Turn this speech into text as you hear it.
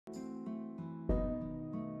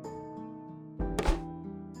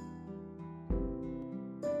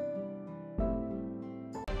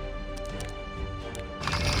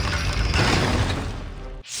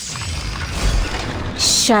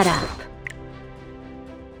Shut up.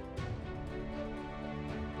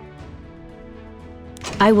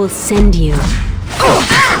 I will send you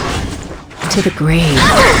to the grave.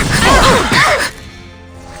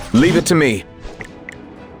 Leave it to me.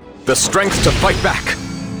 The strength to fight back.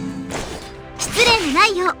 失礼のな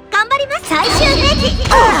いよう頑張ります。最終兵器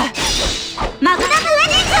マグナムレ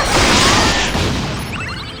ディ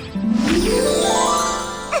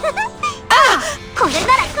これな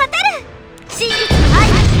ら勝てる。真実の愛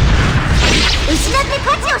失って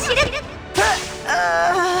価値を知る。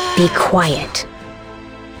 Be quiet.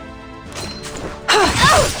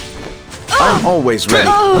 I'm always ready.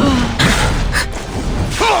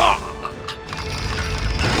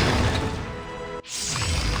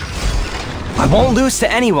 I won't lose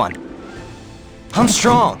to anyone. I'm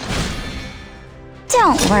strong.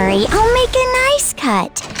 Don't worry, I'll make a nice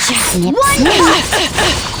cut. Snip, snip.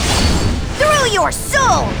 Through your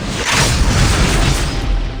soul.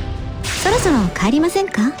 そろそろ帰りません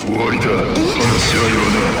か？終わりだ。話は言わ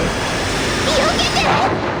ない。避けて。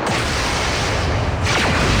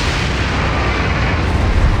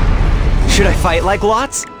Should I fight like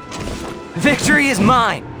lots? Victory is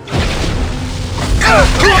mine!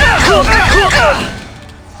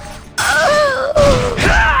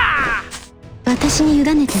 私に委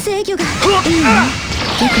ねて制御がいいね。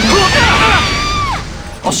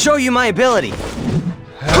I'll show you my ability!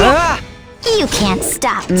 You can't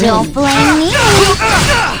stop me. Don't blame me.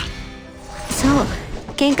 そう、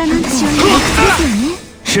喧嘩なんてしようにで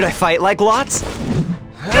すよね。Should I fight like lots?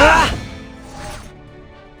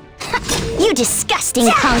 You disgusting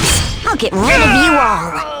punks! I'll get rid of you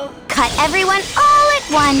all! Cut everyone all at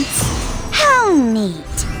once! How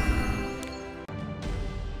neat!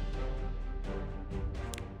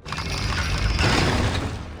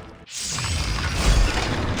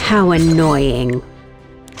 How annoying.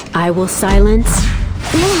 I will silence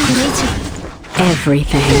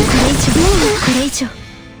everything.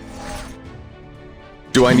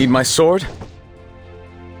 Do I need my sword?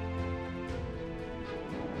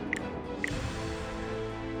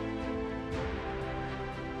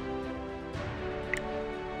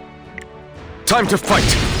 Time to fight!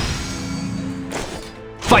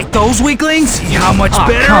 Fight those weaklings? See how much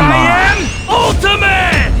better I am?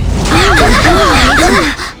 Ultimate!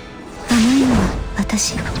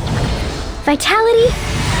 Vitality,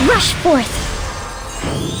 rush forth!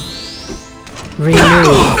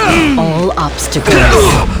 Remove all obstacles.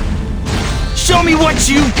 Show me what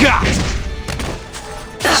you got!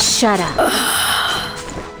 Shut up.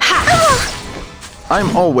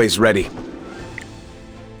 I'm always ready.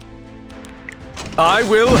 I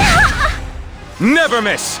will never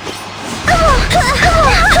miss!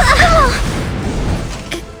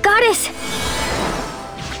 Goddess!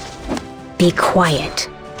 Be quiet.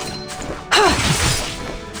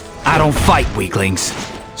 I don't fight weaklings.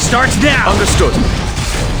 Starts now! Understood.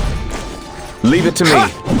 Leave it to me.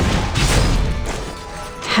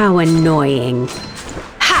 How annoying.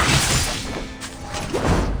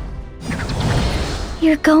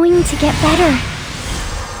 You're going to get better.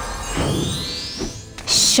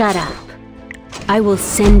 Shut up. I will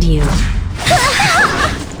send you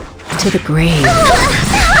to the grave.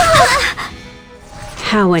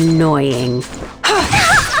 How annoying.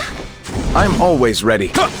 I'm always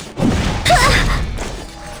ready.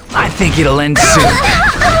 I think it'll end soon.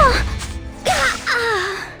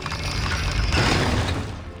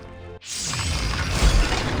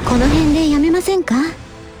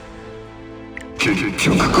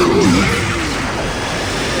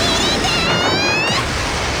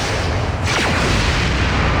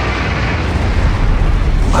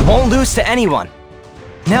 I won't lose to anyone.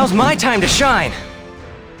 Now's my time to shine.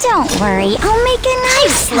 Don't worry, I'll make a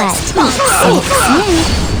nice cut.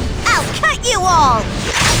 I'll cut you all!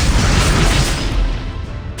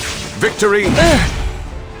 Victory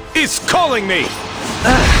is calling me!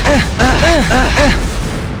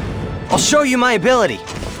 I'll show you my ability.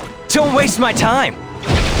 Don't waste my time.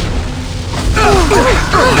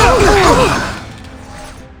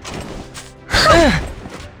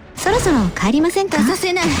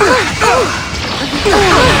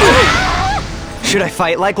 Should I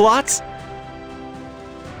fight like lots?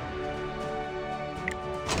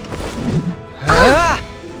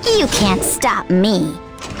 You can't stop me.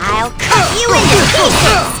 I'll cut you into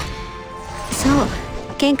pieces!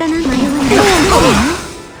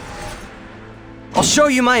 I'll show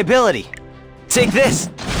you my ability. Take this.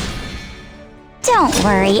 Don't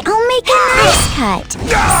worry, I'll make a nice cut.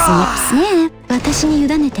 Snip, snip.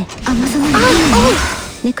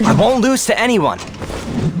 I won't lose to anyone.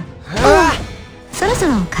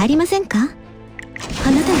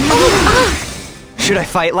 Should I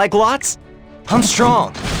fight like lots? I'm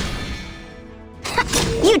strong.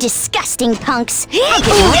 You disgusting punks! I'll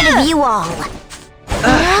get rid of you all!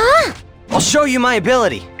 I'll show you my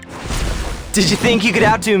ability. Did you think you could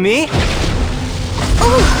outdo me?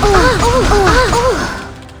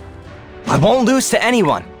 I won't lose to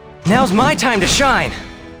anyone. Now's my time to shine.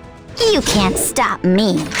 You can't stop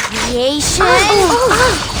me. Creation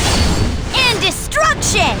and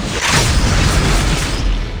destruction!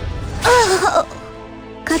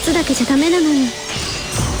 勝つだけじゃダメなのに。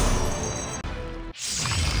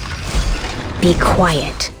Be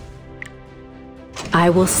quiet. I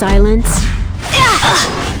will silence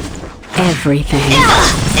everything.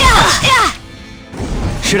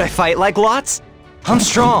 Should I fight like lots? I'm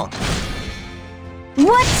strong.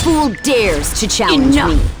 What fool dares to challenge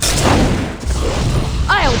me?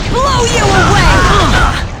 I'll blow you away!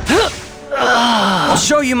 I'll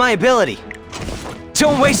show you my ability.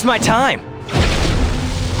 Don't waste my time.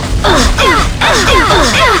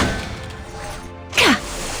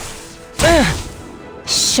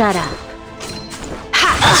 Shut up.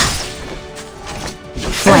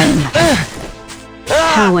 Flame.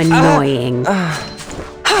 How annoying.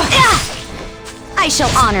 I shall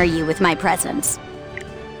honor you with my presence.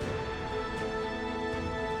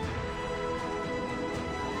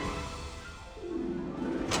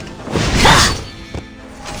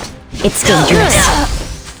 It's dangerous.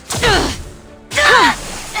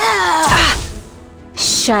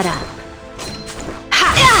 Shut up.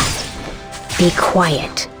 Be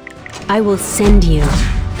quiet. I will send you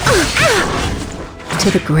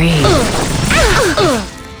to the grave.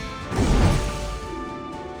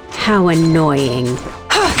 How annoying.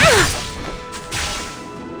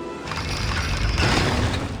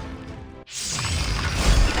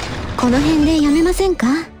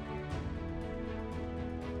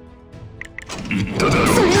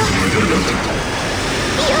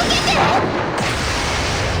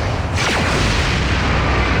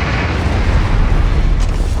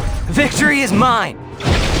 Victory is mine.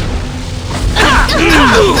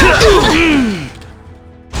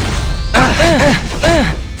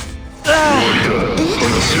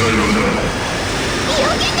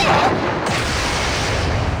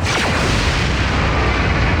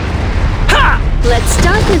 Let's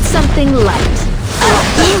start with something light.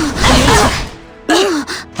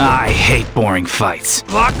 I hate boring fights.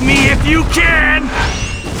 Block me if you can!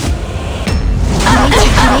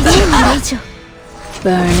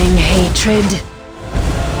 Burning hatred.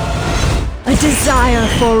 A desire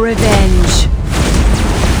for revenge.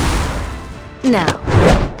 Now,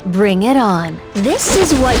 bring it on. This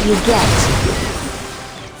is what you get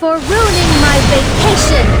for ruining my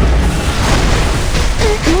vacation!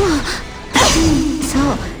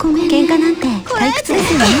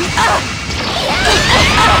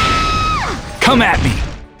 Come at me!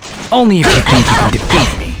 Only if you think you can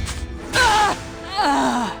defeat me.